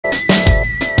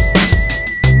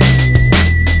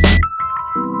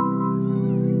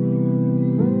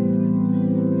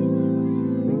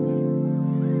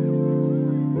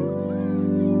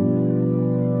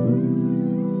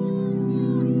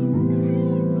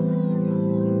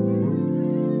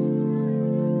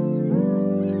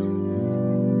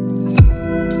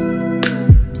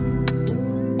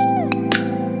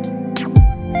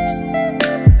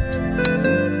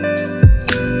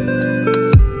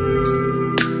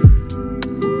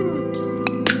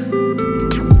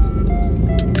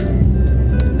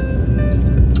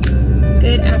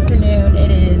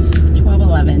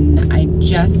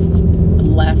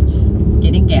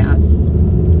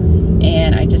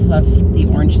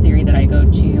Theory that I go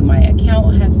to. My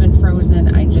account has been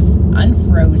frozen. I just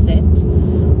unfroze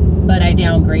it, but I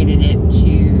downgraded it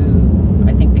to,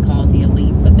 I think they call it the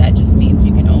Elite, but that just means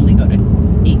you can only go to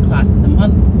 8 classes a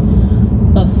month.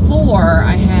 Before,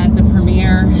 I had the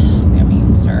Premier. I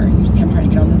mean, sir, you see I'm trying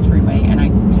to get on this freeway and I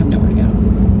have nowhere to go.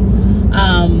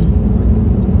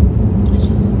 It's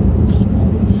just people.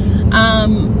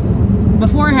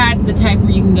 Before I had the type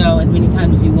where you can go as many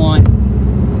times as you want,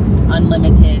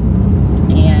 unlimited,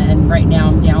 and right now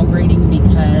I'm downgrading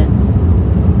because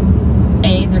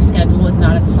A, their schedule is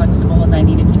not as flexible as I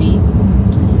need it to be.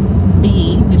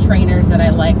 B, the trainers that I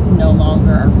like no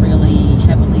longer are really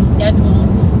heavily scheduled,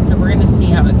 so we're going to see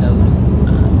how it goes.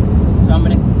 So I'm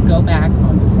going to go back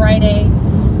on Friday.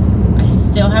 I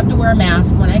still have to wear a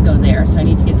mask when I go there, so I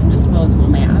need to get some disposable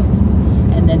masks.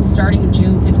 And then starting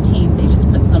June 15th, they just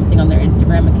put something on their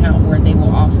Instagram account where they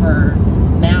will offer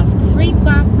mask-free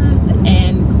classes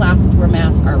and classes where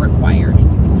masks are required. And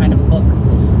you can kind of book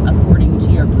according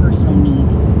to your personal need.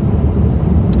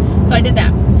 So I did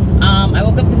that. I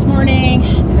woke up this morning,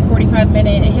 did a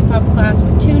 45-minute hip-hop class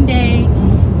with Tunde,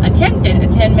 attempted a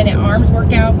 10-minute arms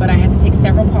workout, but I had to take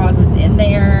several pauses in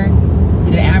there,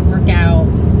 did an ab workout,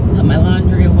 put my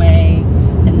laundry away,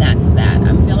 and that's that.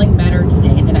 I'm feeling better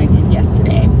today than I did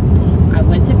yesterday. I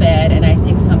went to bed, and I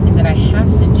think something that I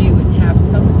have to do is have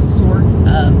some sort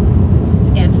of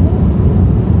schedule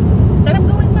that I'm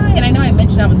going by. And I know I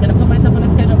mentioned I was going to put myself on a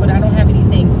schedule, but I don't have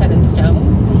anything set in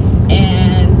stone.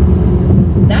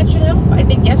 And that should help. I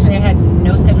think yesterday I had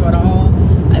no schedule at all.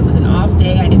 It was an off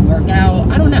day. I didn't work out.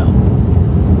 I don't know.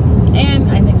 And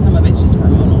I think some of it's just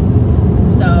hormonal.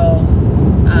 So,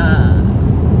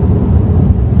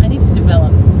 I need to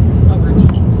develop a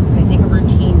routine. I think a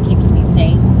routine keeps me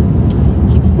sane,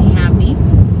 keeps me happy.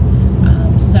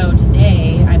 So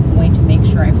today I'm going to make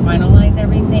sure I finalize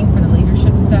everything for the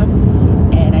leadership stuff,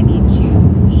 and I need to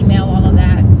email all of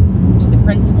that to the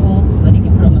principal so that he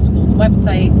can put it on the school's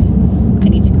website. I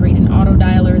need to create an auto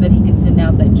dialer that he can send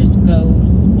out that just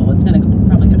goes, well, it's going to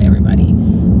probably go to everybody,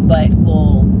 but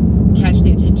will catch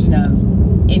the attention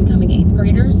of incoming 8th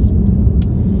graders.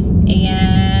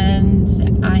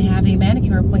 And I have a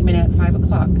manicure appointment at 5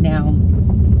 o'clock. Now,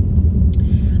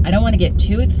 I don't want to get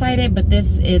too excited, but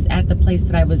this is at the place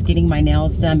that I was getting my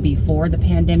nails done before the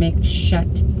pandemic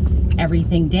shut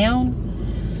everything down.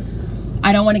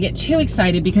 I don't want to get too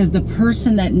excited because the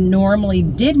person that normally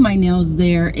did my nails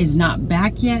there is not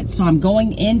back yet. So I'm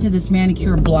going into this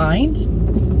manicure blind.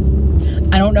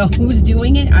 I don't know who's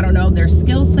doing it. I don't know their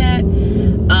skill set.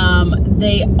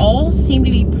 They all seem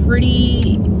to be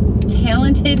pretty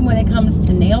talented when it comes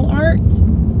to nail art,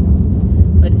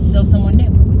 but it's still someone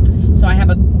new. So I have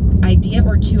an idea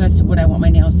or two as to what I want my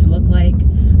nails to look like,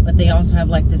 but they also have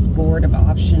like this board of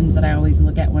options that I always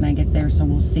look at when I get there, so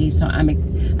we'll see. So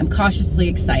I'm cautiously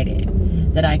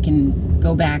excited that I can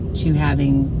go back to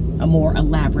having a more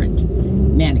elaborate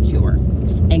manicure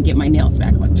and get my nails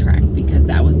back on track, because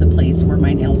that was the place where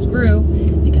my nails grew,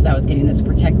 because I was getting this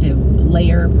protective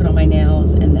layer put on my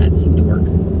nails and that seemed to work.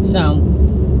 So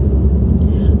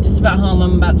just about home.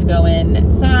 I'm about to go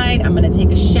inside. I'm going to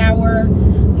take a shower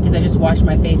because I just washed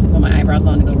my face and put my eyebrows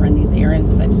on to go run these errands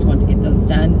because I just want to get those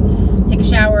done. Take a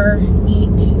shower, eat,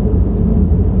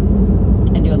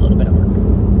 and do a little bit of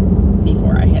work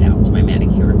before I head out to my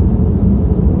manicure.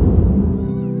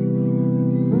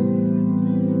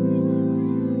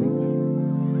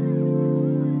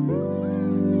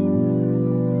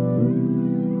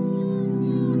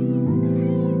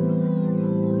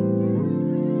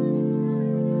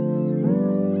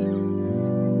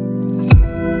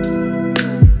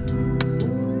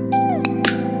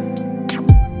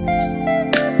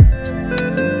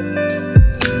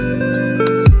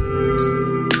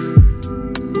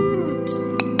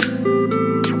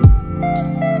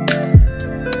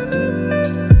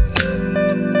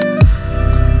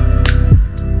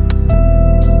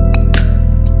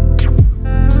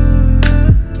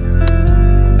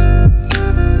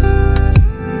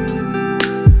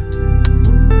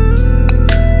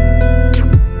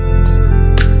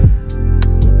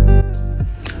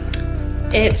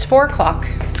 It's 4 o'clock.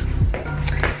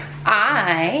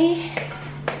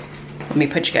 Let me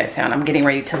put you guys down. I'm getting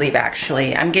ready to leave,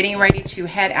 actually. I'm getting ready to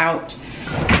head out.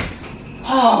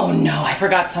 Oh no, I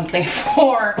forgot something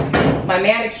for my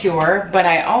manicure, but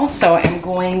I also am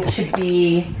going to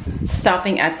be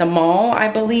stopping at the mall, I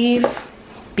believe,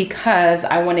 because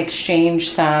I want to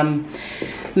exchange some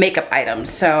makeup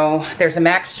items. So there's a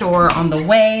MAC store on the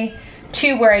way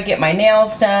to where I get my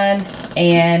nails done,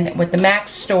 and with the MAC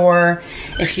store,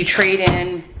 if you trade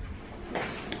in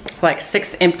like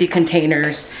 6 empty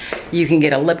containers. You can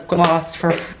get a lip gloss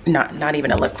for, not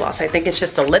even a lip gloss. I think it's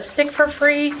just a lipstick for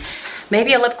free.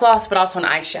 Maybe a lip gloss, but also an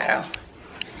eyeshadow.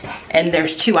 And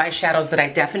there's 2 eyeshadows that I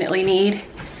definitely need.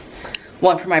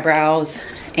 One for my brows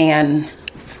and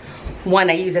one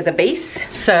I use as a base.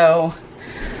 So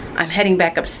I'm heading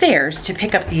back upstairs to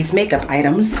pick up these makeup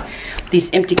items,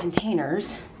 these empty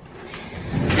containers.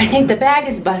 I think the bag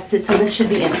is busted, so this should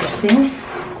be interesting.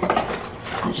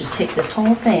 I'll just take this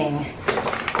whole thing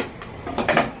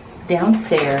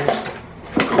downstairs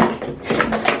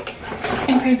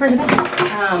and pray for the best.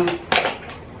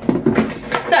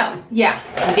 So yeah,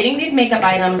 I'm getting these makeup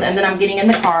items and then I'm getting in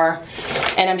the car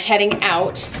and I'm heading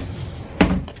out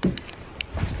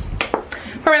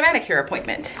for my manicure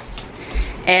appointment.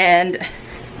 And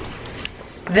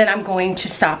then I'm going to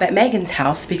stop at Megan's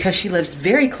house because she lives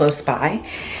very close by.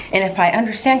 And if I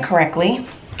understand correctly,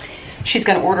 she's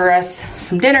gonna order us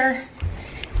some dinner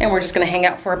and we're just gonna hang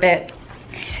out for a bit.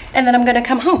 And then I'm gonna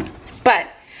come home. But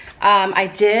I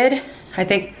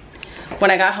think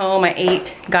when I got home, I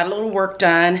ate, got a little work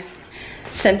done,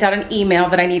 sent out an email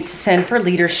that I need to send for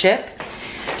leadership,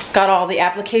 got all the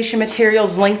application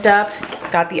materials linked up,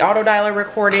 got the auto dialer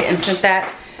recorded and sent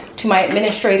that to my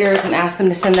administrators and asked them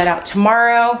to send that out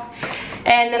tomorrow.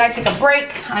 And then I took a break.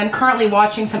 I'm currently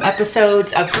watching some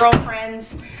episodes of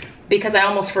Girlfriends because I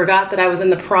almost forgot that I was in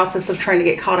the process of trying to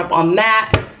get caught up on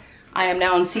that. I am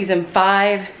now on season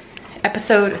 5,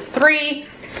 episode 3,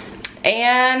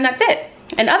 and that's it.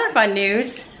 And other fun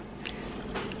news,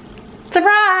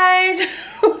 surprise!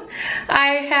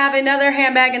 I have another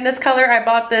handbag in this color. I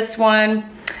bought this one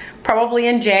probably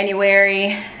in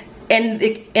January. In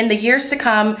the years to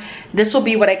come, this will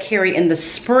be what I carry in the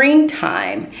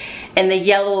springtime, and the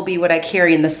yellow will be what I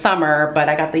carry in the summer. But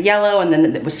I got the yellow and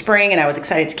then it was spring and I was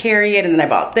excited to carry it, and then I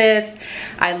bought this.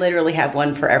 I literally have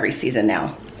one for every season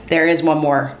now. There is one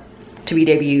more to be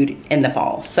debuted in the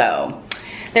fall, so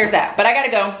there's that. But I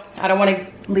gotta go. I don't want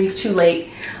to leave too late.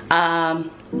 I'll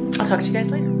talk to you guys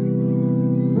later.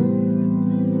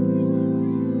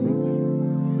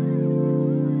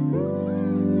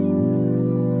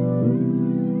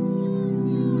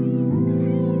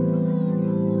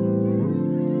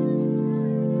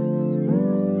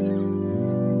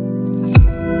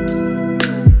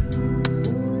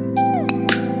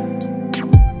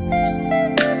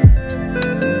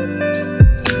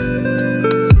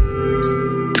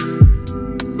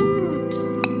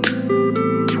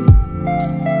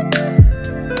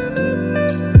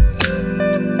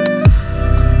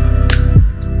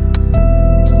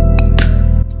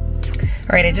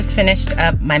 I just finished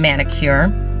up my manicure.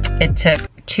 It took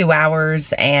 2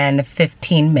 hours and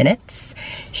 15 minutes.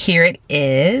 Here it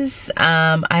is.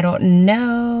 I don't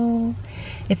know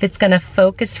if it's gonna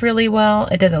focus really well.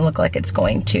 It doesn't look like it's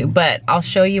going to, but I'll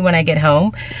show you when I get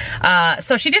home.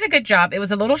 So she did a good job. It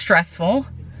was a little stressful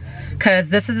because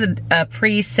this is a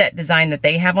preset design that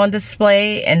they have on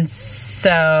display, and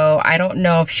so I don't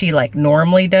know if she like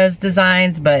normally does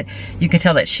designs, but you can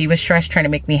tell that she was stressed trying to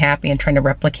make me happy and trying to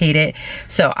replicate it.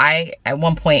 So I at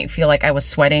one point feel like I was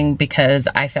sweating because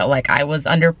I felt like I was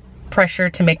under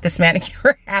pressure to make this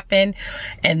manicure happen,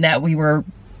 and that we were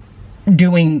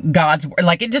doing God's work.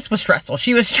 Like, it just was stressful.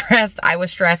 She was stressed, I was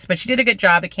stressed, but she did a good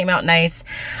job. It came out nice.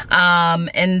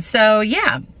 And so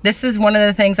yeah, this is one of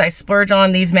the things I splurge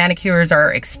on. These manicures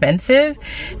are expensive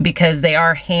because they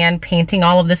are hand painting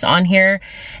all of this on here.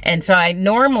 And so I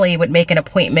normally would make an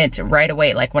appointment right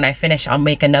away. Like when I finish, I'll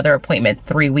make another appointment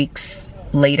 3 weeks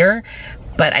later.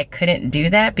 But I couldn't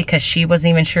do that because she wasn't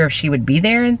even sure if she would be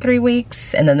there in 3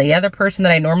 weeks. And then the other person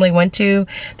that I normally went to,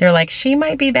 they're like, she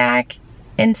might be back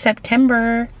in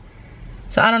September.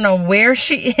 So I don't know where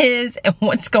she is and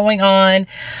what's going on.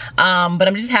 But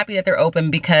I'm just happy that they're open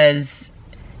because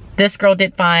this girl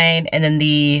did fine. And then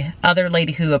the other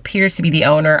lady who appears to be the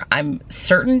owner, I'm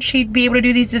certain she'd be able to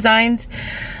do these designs.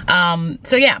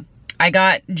 So yeah, I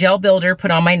got gel builder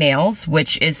put on my nails,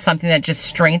 which is something that just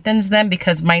strengthens them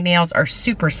because my nails are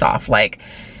super soft, like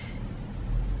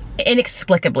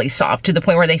inexplicably soft to the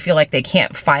point where they feel like they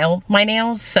can't file my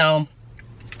nails. So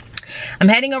I'm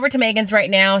heading over to Megan's right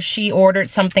now. She ordered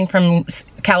something from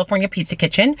California Pizza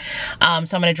Kitchen. So I'm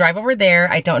gonna drive over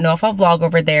there. I don't know if I'll vlog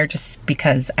over there just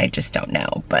because I just don't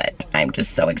know, but I'm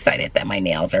just so excited that my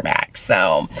nails are back.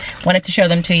 So wanted to show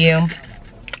them to you.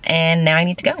 And now I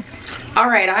need to go. All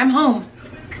right, I'm home.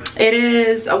 It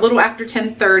is a little after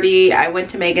 10:30. I went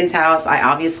to Megan's house. I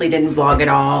obviously didn't vlog at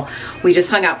all. We just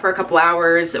hung out for a couple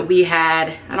hours. We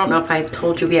had, I don't know if I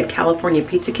told you, we had California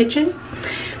Pizza Kitchen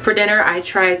for dinner. I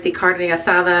tried the carne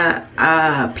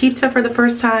asada pizza for the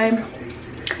first time.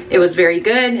 It was very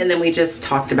good. And then we just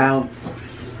talked about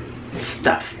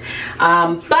stuff.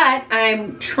 But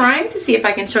I'm trying to see if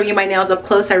I can show you my nails up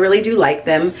close. I really do like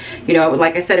them. You know,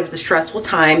 like I said, it was a stressful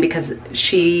time because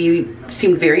she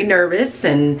seemed very nervous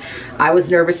and I was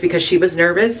nervous because she was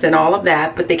nervous and all of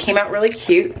that, but they came out really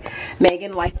cute.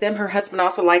 Megan liked them. Her husband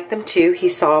also liked them too. He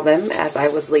saw them as I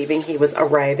was leaving. He was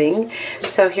arriving.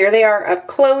 So here they are up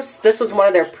close. This was one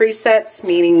of their presets,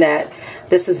 meaning that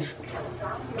this is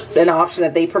an option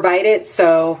that they provided.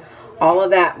 So all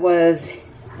of that was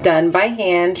done by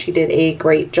hand. She did a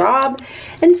great job.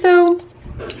 And so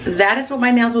that is what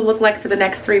my nails will look like for the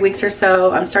next 3 weeks or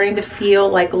so. I'm starting to feel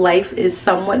like life is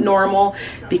somewhat normal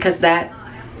because that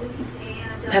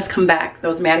has come back.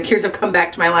 Those manicures have come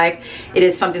back to my life. It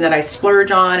is something that I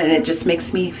splurge on and it just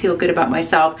makes me feel good about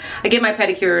myself. I get my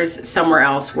pedicures somewhere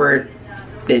else where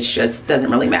it just doesn't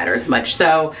really matter as much.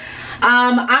 So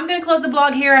I'm gonna close the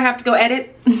vlog here. I have to go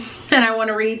edit and I want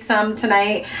to read some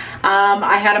tonight.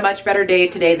 I had a much better day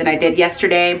today than I did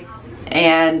yesterday,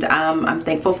 and I'm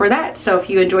thankful for that. So if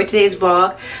you enjoyed today's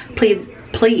vlog,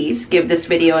 please give this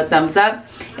video a thumbs up.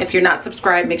 If you're not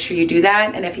subscribed, make sure you do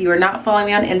that. And if you are not following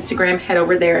me on Instagram, head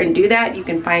over there and do that. You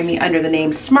can find me under the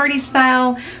name Smarty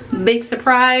Style. Big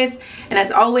surprise. And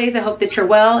as always, I hope that you're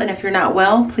well. And if you're not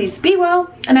well, please be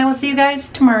well. And I will see you guys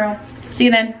tomorrow. See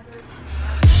you then.